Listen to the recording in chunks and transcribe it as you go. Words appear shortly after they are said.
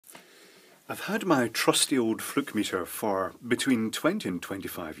I've had my trusty old Fluke meter for between 20 and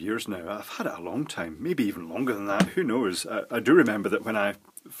 25 years now. I've had it a long time, maybe even longer than that, who knows. I do remember that when I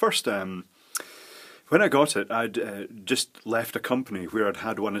first, when I got it, I'd just left a company where I'd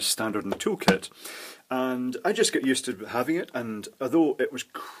had one as standard in the toolkit. And I just got used to having it, and although it was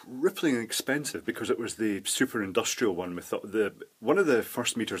cripplingly expensive because it was the super industrial one with one of the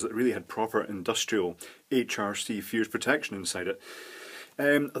first meters that really had proper industrial HRC fuse protection inside it,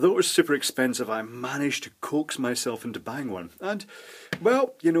 although it was super expensive, I managed to coax myself into buying one. And,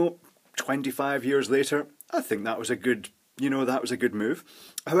 well, you know, 25 years later, I think that was a good, that was a good move.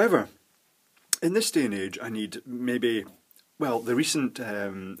 However, in this day and age, I need maybe, well, the recent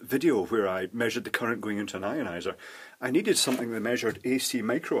video where I measured the current going into an ionizer, I needed something that measured AC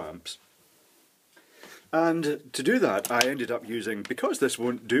microamps. And to do that, I ended up using, because this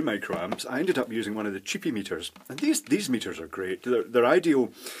won't do microamps, I ended up using one of the cheapy meters. And these meters are great. They're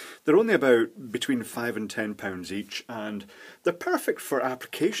ideal. They're only about between £5 and £10 each, and they're perfect for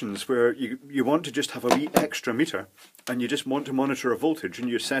applications where you want to just have a wee extra meter, and you just want to monitor a voltage, and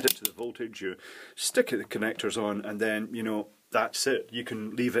you set it to the voltage, you stick the connectors on, and then, that's it. You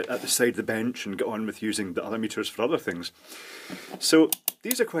can leave it at the side of the bench and get on with using the other meters for other things. So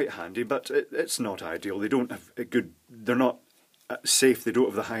these are quite handy, but it's not ideal. They don't have a good, they're not safe, they don't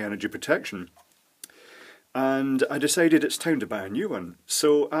have the high energy protection. And I decided it's time to buy a new one.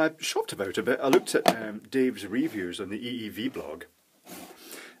 So I shopped about a bit. I looked at Dave's reviews on the EEVblog.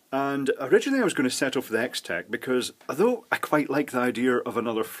 And originally I was going to set off the Extech because although I quite like the idea of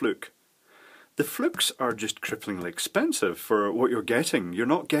another Fluke, the Flukes are just cripplingly expensive for what you're getting. You're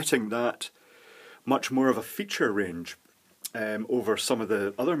not getting that much more of a feature range over some of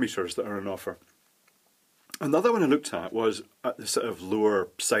the other meters that are on offer. Another one I looked at was at the sort of lower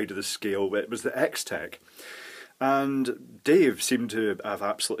side of the scale. It was the Extech. And Dave seemed to have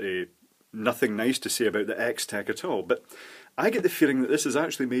absolutely nothing nice to say about the Extech at all. But I get the feeling that this is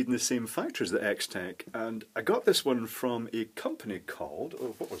actually made in the same factory as the Extech, and I got this one from a company called,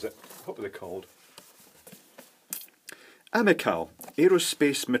 what was it? What were they called? Amecal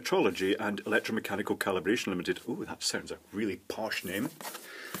Aerospace Metrology and Electromechanical Calibration Limited. Oh, that sounds a really posh name.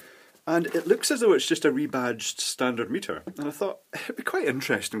 And it looks as though it's just a rebadged standard meter. And I thought it'd be quite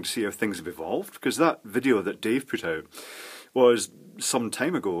interesting to see how things have evolved, because that video that Dave put out was some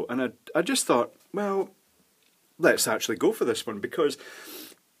time ago, and I just thought, well, let's actually go for this one, because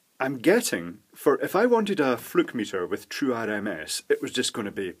I'm getting, if I wanted a Fluke meter with true RMS, it was just going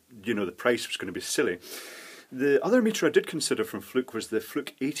to be, the price was going to be silly. The other meter I did consider from Fluke was the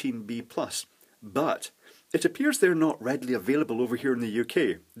Fluke 18B+, but it appears they're not readily available over here in the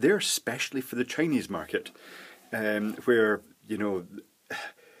UK. They're specially for the Chinese market, where,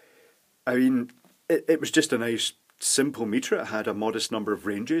 I mean, it was just a nice simple meter. It had a modest number of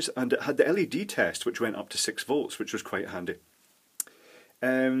ranges, and it had the LED test, which went up to 6 volts, which was quite handy.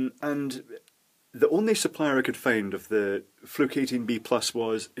 And the only supplier I could find of the Fluke 18B+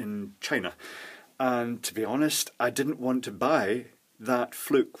 was in China. And to be honest, I didn't want to buy that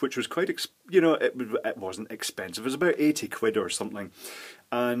Fluke, which was quite, it wasn't expensive. It was about 80 quid or something.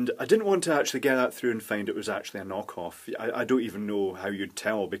 And I didn't want to actually get that through and find it was actually a knockoff. I don't even know how you'd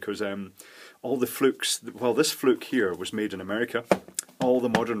tell, because all the Flukes, well, this Fluke here was made in America. All the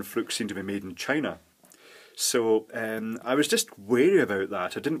modern Flukes seem to be made in China. So I was just wary about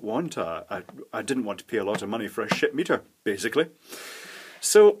that. I didn't want to pay a lot of money for a shit meter, basically.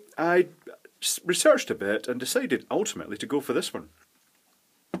 So I researched a bit and decided ultimately to go for this one.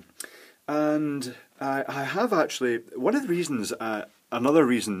 And I have actually, one of the reasons, another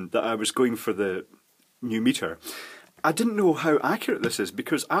reason that I was going for the new meter, I didn't know how accurate this is,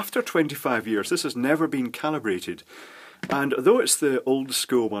 because after 25 years this has never been calibrated. And although it's the old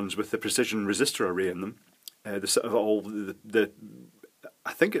school ones with the precision resistor array in them, the sort of all the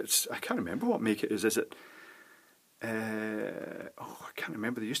I think it's, I can't remember what make it is it? Oh, I can't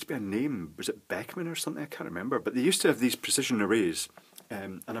remember. There used to be a name. Was it Beckman or something? I can't remember. But they used to have these precision arrays,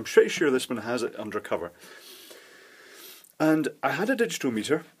 and I'm pretty sure this one has it undercover. And I had a digital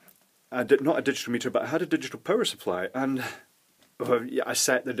meter. Not a digital meter, but I had a digital power supply, and I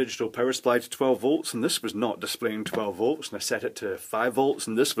set the digital power supply to 12 volts, and this was not displaying 12 volts, and I set it to 5 volts,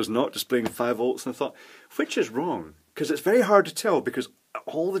 and this was not displaying 5 volts, and I thought, which is wrong? Because it's very hard to tell, because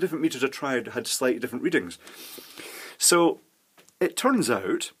all the different meters I tried had slightly different readings. So it turns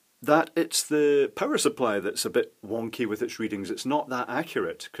out that it's the power supply that's a bit wonky with its readings. It's not that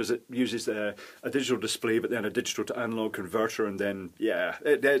accurate, because it uses a digital display but then a digital to analog converter, and then, yeah,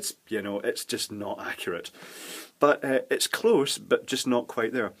 it's just not accurate. But it's close, but just not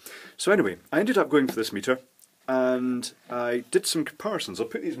quite there. So anyway, I ended up going for this meter, and I did some comparisons. I'll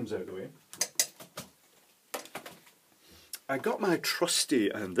put these ones out of the way. I got my trusty,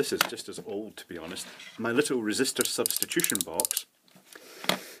 and this is just as old to be honest, my little resistor substitution box,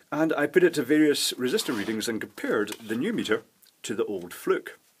 and I put it to various resistor readings and compared the new meter to the old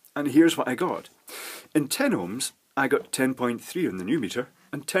Fluke. And here's what I got. In 10 ohms, I got 10.3 on the new meter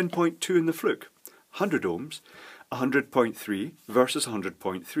and 10.2 in the Fluke. 100 ohms, 100.3 versus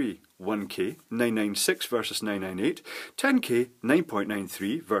 100.3. 1K, 996 versus 998. 10K,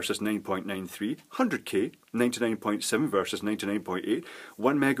 9.93 versus 9.93. 100K, 99.7 versus 99.8.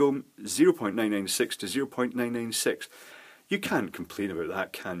 1 megohm, 0.996 to 0.996. You can't complain about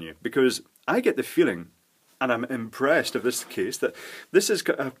that, can you? Because I get the feeling, and I'm impressed of this case, that this has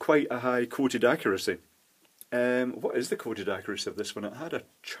got quite a high quoted accuracy. What is the quoted accuracy of this one? It had a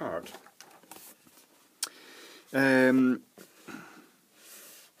chart.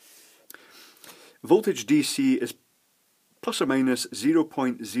 Voltage DC is plus or minus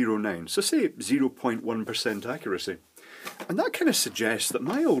 0.09, so say 0.1% accuracy. And that kind of suggests that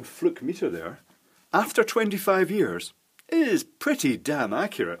my old Fluke meter there, after 25 years, is pretty damn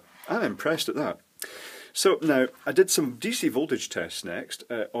accurate. I'm impressed at that. So now, I did some DC voltage tests next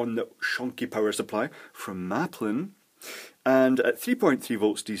on the shonky power supply from Maplin, and at 3.3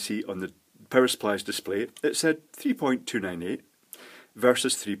 volts DC on the power supply's display, it said 3.298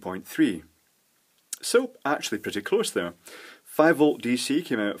 versus 3.3. So, actually pretty close there. 5 volt DC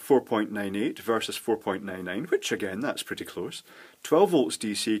came out at 4.98 versus 4.99, which again, that's pretty close. 12 volts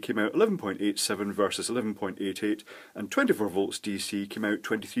DC came out 11.87 versus 11.88, and 24 volts DC came out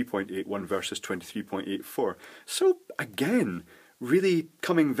 23.81 versus 23.84. So, again, really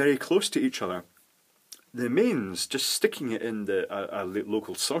coming very close to each other. The mains, just sticking it in the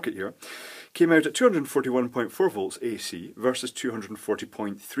local socket here, came out at 241.4 volts AC versus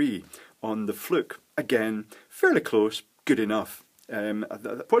 240.3 on the Fluke. Again, fairly close, good enough.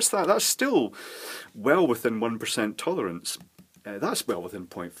 What's that? That's still well within 1% tolerance. That's well within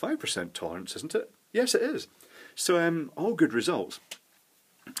 0.5% tolerance, isn't it? Yes, it is. So, all good results.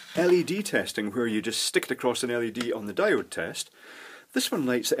 LED testing, where you just stick it across an LED on the diode test. This one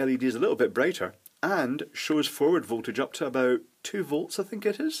lights the LEDs a little bit brighter and shows forward voltage up to about 2 volts, I think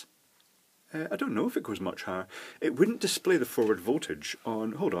it is. I don't know if it goes much higher. It wouldn't display the forward voltage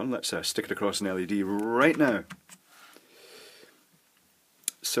on... Hold on, let's stick it across an LED right now.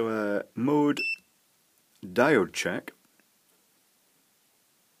 So, mode diode check.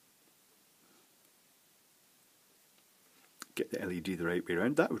 Get the LED the right way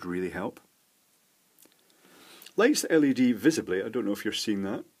around, that would really help. Lights the LED visibly, I don't know if you're seeing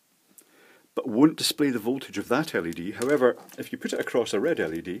that, but won't display the voltage of that LED. However, if you put it across a red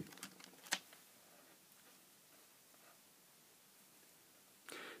LED,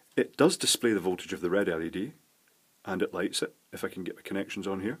 it does display the voltage of the red LED, and it lights it, if I can get my connections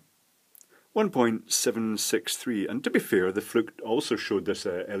on here. 1.763, and to be fair, the Fluke also showed this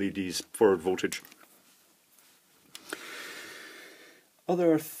LED's forward voltage.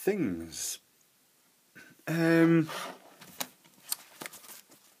 Other things.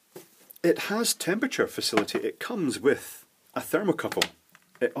 It has temperature facility. It comes with a thermocouple.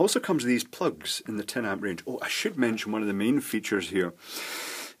 It also comes with these plugs in the 10 amp range. Oh, I should mention one of the main features here.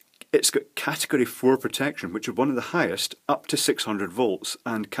 It's got category 4 protection, which is one of the highest, up to 600 volts,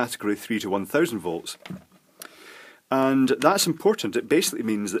 and category 3 to 1000 volts. And that's important. It basically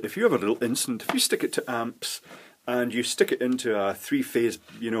means that if you have a little incident, if you stick it to amps, and you stick it into a 3-phase,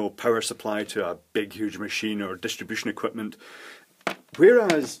 power supply to a big, huge machine or distribution equipment,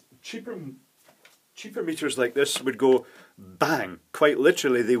 whereas cheaper meters like this would go bang, quite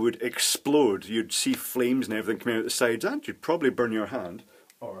literally they would explode. You'd see flames and everything coming out the sides, and you'd probably burn your hand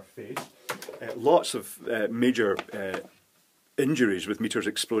or face. Lots of major injuries with meters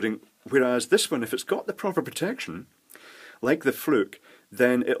exploding, whereas this one, if it's got the proper protection, like the Fluke,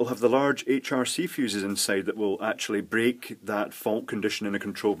 then it'll have the large HRC fuses inside that will actually break that fault condition in a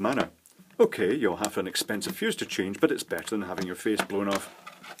controlled manner. Okay, you'll have an expensive fuse to change, but it's better than having your face blown off.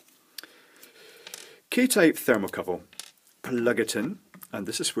 K-type thermocouple. Plug it in, and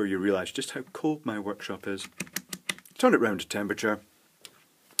this is where you realise just how cold my workshop is. Turn it round to temperature.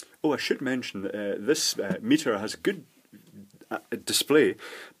 Oh, I should mention that this meter has a good display,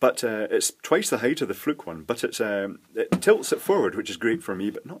 but it's twice the height of the Fluke one, but it tilts it forward, which is great for me,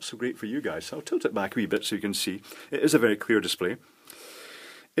 but not so great for you guys. So I'll tilt it back a wee bit so you can see. It is a very clear display.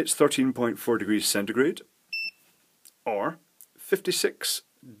 It's 13.4 degrees centigrade, or 56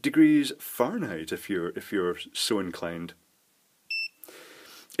 degrees Fahrenheit if you're so inclined.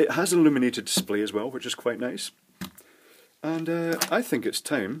 It has an illuminated display as well, which is quite nice. And I think it's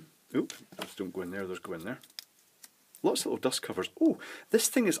time... Oop, those don't go in there, those go in there. Lots of little dust covers. Oh, this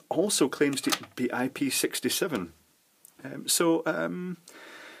thing is also claims to be IP67. I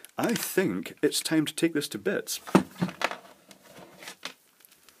think it's time to take this to bits.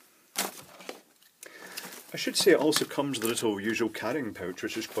 I should say it also comes with a little usual carrying pouch,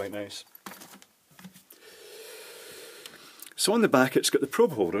 which is quite nice. So on the back it's got the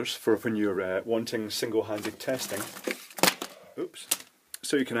probe holders for when you're wanting single-handed testing. Oops.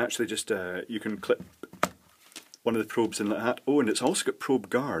 So you can actually just, you can clip one of the probes in like that. Oh, and it's also got probe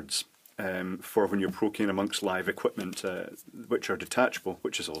guards for when you're poking amongst live equipment, which are detachable,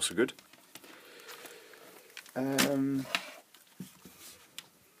 which is also good.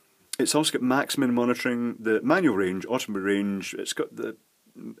 It's also got maximum monitoring, the manual range, automatic range. It's got the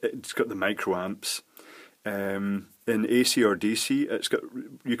microamps. In AC or DC, it's got,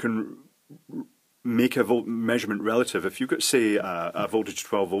 you can make a measurement relative. If you've got, say, a voltage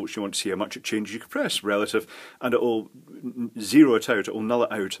 12 volts, you want to see how much it changes, you can press relative and it will zero it out, it will null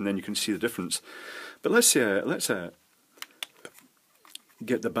it out, and then you can see the difference. But let's get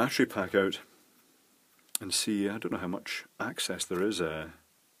the battery pack out and see. I don't know how much access there is.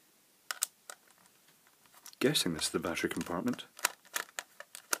 Guessing this is the battery compartment.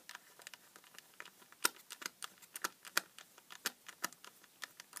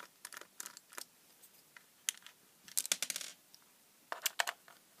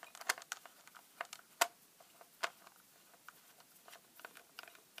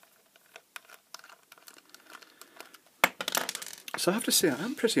 So I have to say,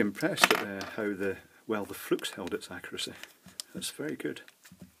 I'm pretty impressed at how the Fluke's held its accuracy. That's very good.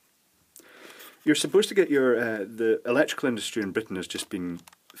 You're supposed to get your, the electrical industry in Britain has just been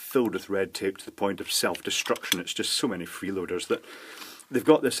filled with red tape to the point of self-destruction. It's just so many freeloaders that they've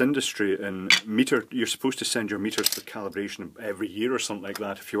got this industry in meter. You're supposed to send your meters for calibration every year or something like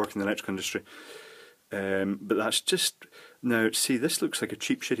that if you work in the electrical industry. But that's just, now see, this looks like a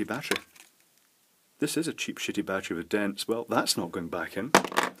cheap shitty battery. This is a cheap shitty battery with dents. Well, that's not going back in.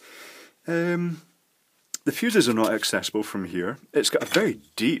 The fuses are not accessible from here. It's got a very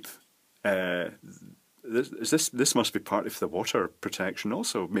deep, this must be partly for the water protection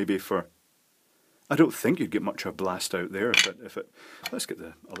also, maybe for, I don't think you'd get much of a blast out there if it, let's get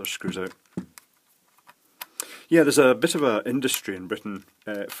the other screws out. Yeah, there's a bit of an industry in Britain.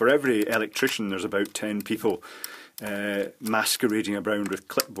 For every electrician there's about 10 people masquerading around with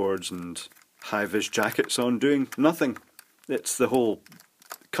clipboards and high-vis jackets on, doing nothing. It's the whole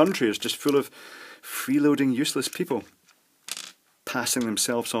country is just full of freeloading useless people, passing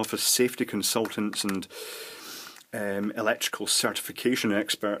themselves off as safety consultants and electrical certification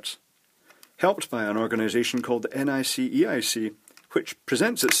experts, helped by an organisation called the NICEIC, which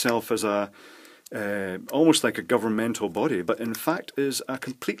presents itself as a almost like a governmental body, but in fact is a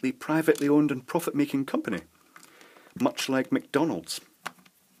completely privately owned and profit-making company, much like McDonald's.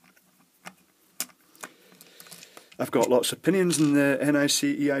 I've got lots of opinions in the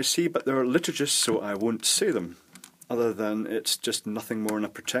NICEIC, but they're litigious, so I won't say them, other than it's just nothing more than a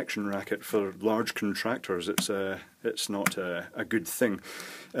protection racket for large contractors. It's not a good thing.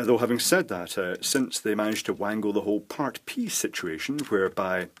 Though having said that, since they managed to wangle the whole Part P situation,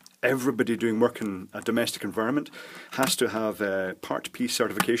 whereby everybody doing work in a domestic environment has to have Part P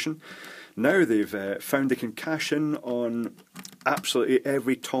certification, now they've found they can cash in on absolutely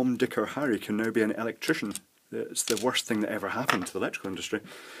every Tom, Dick or Harry can now be an electrician. It's the worst thing that ever happened to the electrical industry.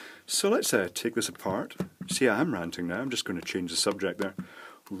 So let's take this apart. See, I am ranting now. I'm just going to change the subject there.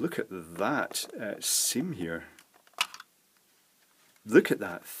 Look at that seam here. Look at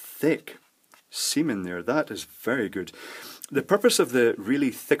that thick seam in there. That is very good. The purpose of the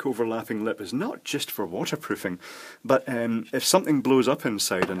really thick overlapping lip is not just for waterproofing, but if something blows up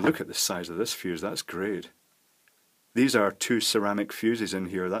inside, and look at the size of this fuse, that's great. These are 2 ceramic fuses in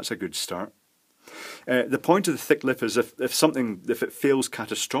here. That's a good start. The point of the thick lip is if it fails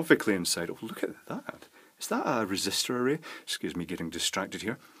catastrophically inside. Oh, look at that! Is that a resistor array? Excuse me, getting distracted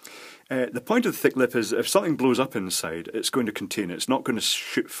here. The point of the thick lip is if something blows up inside, it's going to contain it. It's not going to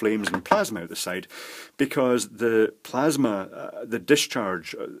shoot flames and plasma out the side, because the plasma, the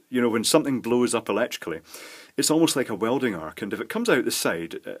discharge, you know, when something blows up electrically, it's almost like a welding arc, and if it comes out the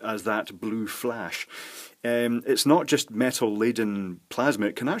side as that blue flash, it's not just metal-laden plasma,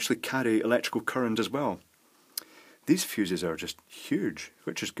 it can actually carry electrical current as well. These fuses are just huge,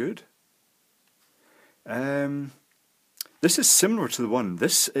 which is good. This is similar to the one.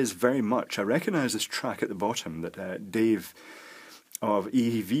 This is very much, I recognise this track at the bottom that Dave of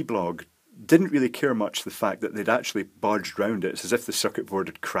EEVblog didn't really care much the fact that they'd actually bodged round it. It's as if the circuit board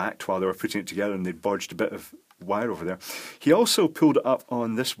had cracked while they were putting it together and they'd bodged a bit of wire over there. He also pulled it up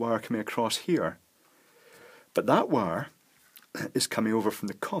on this wire coming across here. But that wire is coming over from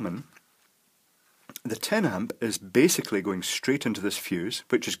the common The 10 amp is basically going straight into this fuse,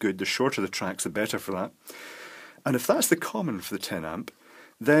 which is good. The shorter the tracks, the better for that. And if that's the common for the 10 amp,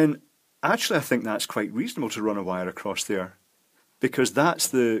 then actually I think that's quite reasonable to run a wire across there, because that's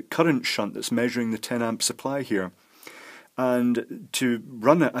the current shunt that's measuring the 10 amp supply here. And to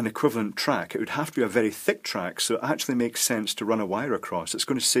run an equivalent track, it would have to be a very thick track, so it actually makes sense to run a wire across. It's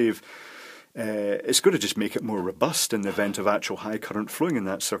going to save, it's going to just make it more robust in the event of actual high current flowing in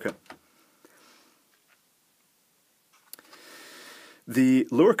that circuit. The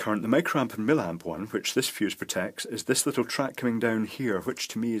lower current, the microamp and milliamp one, which this fuse protects, is this little track coming down here, which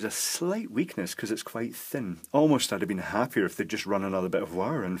to me is a slight weakness because it's quite thin. Almost I'd have been happier if they'd just run another bit of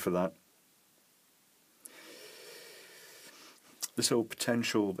wire in for that. This little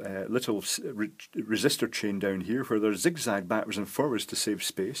potential little resistor chain down here where there's zigzag backwards and forwards to save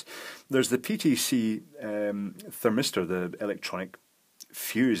space. There's the PTC thermistor, the electronic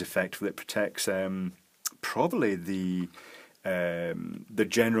fuse effectively that protects probably the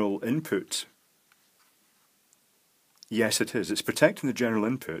general input. Yes, it is. It's protecting the general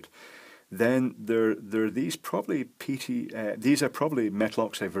input. Then there are these probably these are probably metal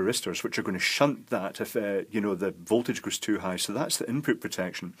oxide varistors, which are going to shunt that if you know, the voltage goes too high. So that's the input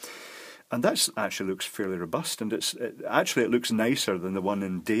protection, and that actually looks fairly robust, and it looks nicer than the one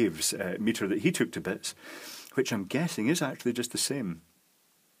in Dave's meter that he took to bits, which I'm guessing is actually just the same.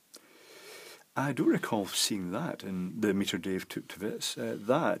 I don't recall seeing that in the meter Dave took to bits.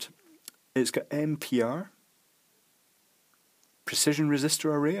 It's got MPR. Precision resistor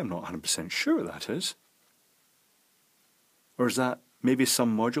array, I'm not 100% sure that is. Or is that maybe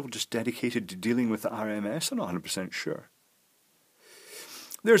some module just dedicated to dealing with the RMS? I'm not 100% sure.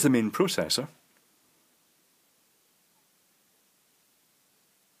 There's the main processor.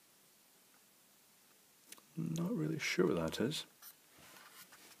 Not really sure what that is.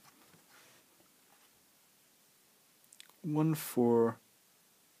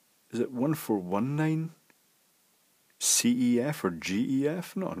 1419? CEF or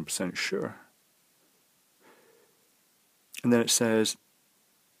GEF? Not 100% sure. And then it says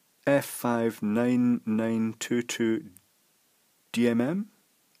F59922 DMM,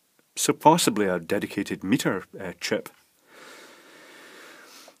 so possibly a dedicated meter chip.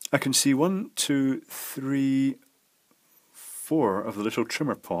 I can see 1, 2, 3, 4 of the little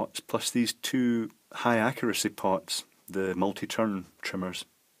trimmer pots, plus these 2 high accuracy pots, the multi-turn trimmers.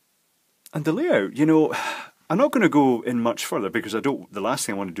 And the layout, you know, I'm not going to go in much further because the last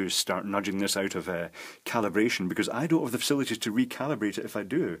thing I want to do is start nudging this out of calibration, because I don't have the facilities to recalibrate it if I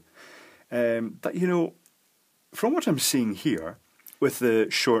do. But you know, from what I'm seeing here, with the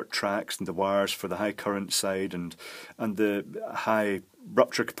short tracks and the wires for the high current side and the high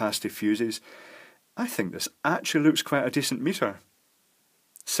rupture capacity fuses, I think this actually looks quite a decent meter.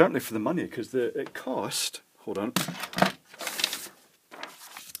 Certainly for the money, because it cost, hold on,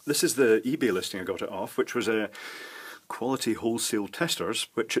 this is the eBay listing I got it off, which was a Quality Wholesale Testers,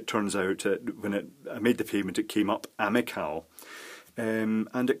 which it turns out when I made the payment it came up Amecal,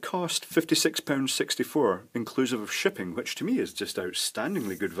 and it cost £56.64 inclusive of shipping, which to me is just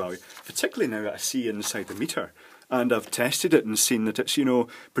outstandingly good value, particularly now that I see inside the meter and I've tested it and seen that it's, you know,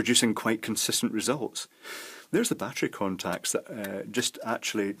 producing quite consistent results. There's the battery contacts that just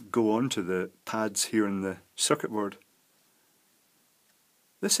actually go onto the pads here in the circuit board.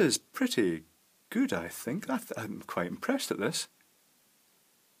 This is pretty good, I think. I'm quite impressed at this.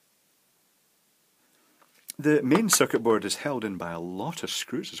 The main circuit board is held in by a lot of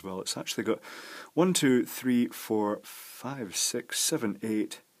screws as well. It's actually got 1, 2, 3, 4, 5, 6, 7,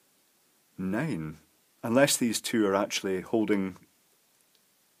 8, 9. Unless these 2 are actually holding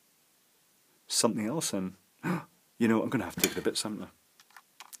something else in. You know, I'm going to have to take it a bit something.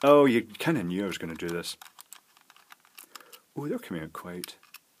 Oh, you kind of knew I was going to do this. Oh, they're coming out quite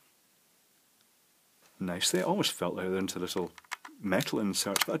nicely. I almost felt like they're into little metal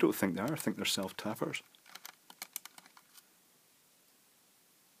inserts, but I don't think they are. I think they're self-tappers.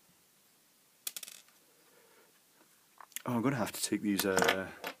 Oh, I'm going to have to take these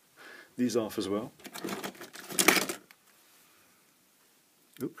off as well.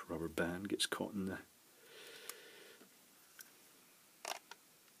 Oop, rubber band gets caught in the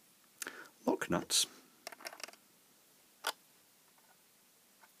lock nuts.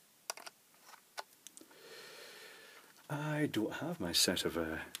 I don't have my set of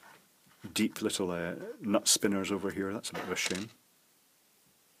deep little nut spinners over here. That's a bit of a shame.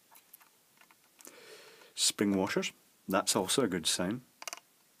 Spring washers. That's also a good sign.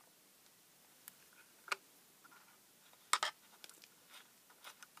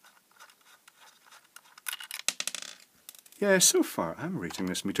 Yeah, so far I'm rating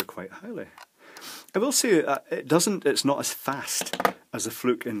this meter quite highly. I will say it's not as fast as the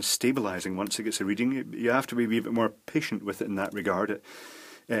Fluke in stabilising once it gets a reading. You have to be a wee bit more patient with it in that regard.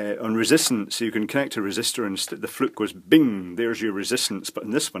 On resistance, you can connect a resistor and the Fluke goes bing, there's your resistance, but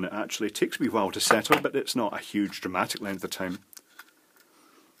in this one it actually takes a wee while to settle, but it's not a huge dramatic length of time.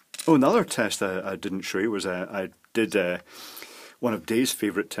 Oh, another test I didn't show you was I did one of Dave's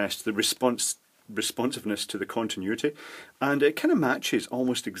favourite tests, the responsiveness to the continuity, and it kind of matches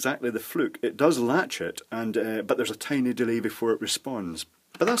almost exactly the Fluke. It does latch it, and but there's a tiny delay before it responds.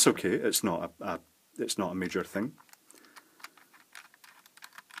 But that's okay. It's not a major thing.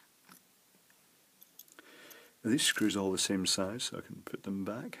 Are these screws all the same size, so I can put them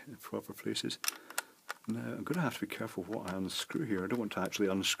back in proper places? Now I'm going to have to be careful what I unscrew here. I don't want to actually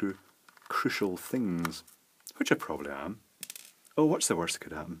unscrew crucial things, which I probably am. Oh, what's the worst that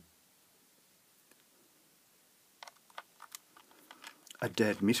could happen? A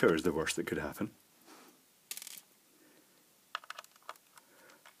dead meter is the worst that could happen.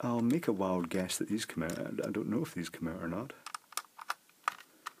 I'll make a wild guess that these come out. I don't know if these come out or not.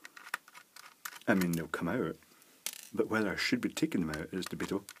 I mean, they'll come out, but whether I should be taking them out is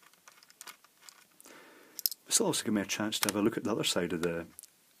debatable. This will also give me a chance to have a look at the other side of the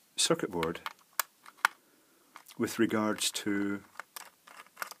circuit board with regards to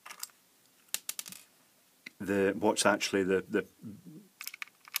what's actually the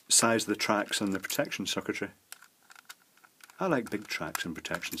size of the tracks and the protection circuitry. I like big tracks and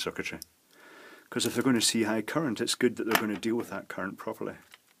protection circuitry because if they're going to see high current, it's good that they're going to deal with that current properly.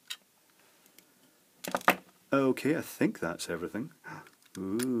 Okay, I think that's everything.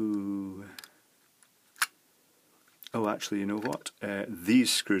 Ooh. Oh, actually, you know what? These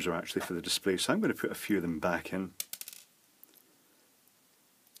screws are actually for the display, so I'm going to put a few of them back in.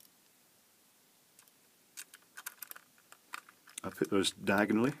 I'll put those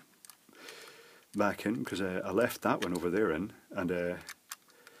diagonally back in because I left that one over there in, and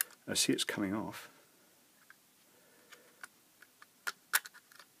I see it's coming off.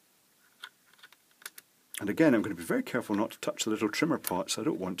 And again, I'm going to be very careful not to touch the little trimmer pots. I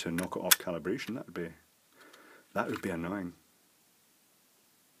don't want to knock it off calibration. That would be annoying.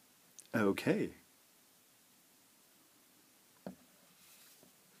 Okay.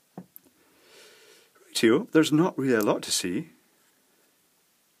 Rightio, there's not really a lot to see.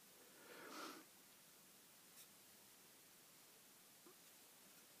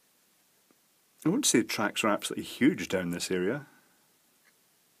 I wouldn't say the tracks are absolutely huge down this area.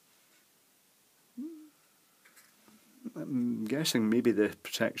 I'm guessing maybe they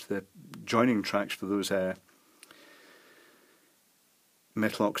protect the joining tracks for those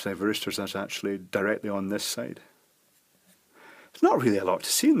metal oxide varistors that's actually directly on this side. There's not really a lot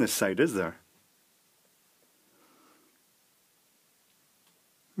to see on this side, is there?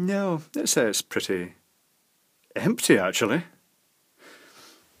 No, it's pretty empty actually.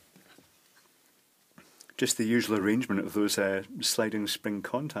 Just the usual arrangement of those sliding spring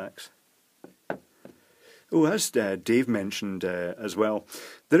contacts. Oh, as Dave mentioned as well,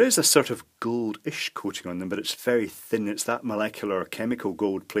 there is a sort of goldish coating on them, but it's very thin. It's that molecular chemical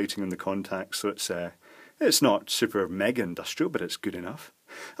gold plating on the contacts, so it's not super mega industrial, but it's good enough.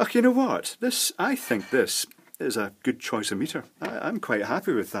 Okay, you know what? I think this is a good choice of meter. I'm quite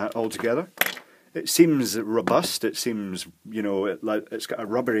happy with that altogether. It seems robust. It seems, you know, it's got a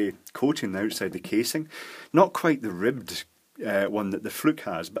rubbery coating outside the casing, not quite the ribbed one that the Fluke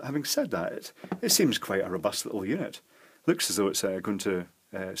has, but having said that, it seems quite a robust little unit. Looks as though it's going to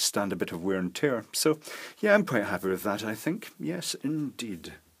stand a bit of wear and tear. So, yeah, I'm quite happy with that, I think. Yes,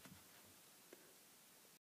 indeed.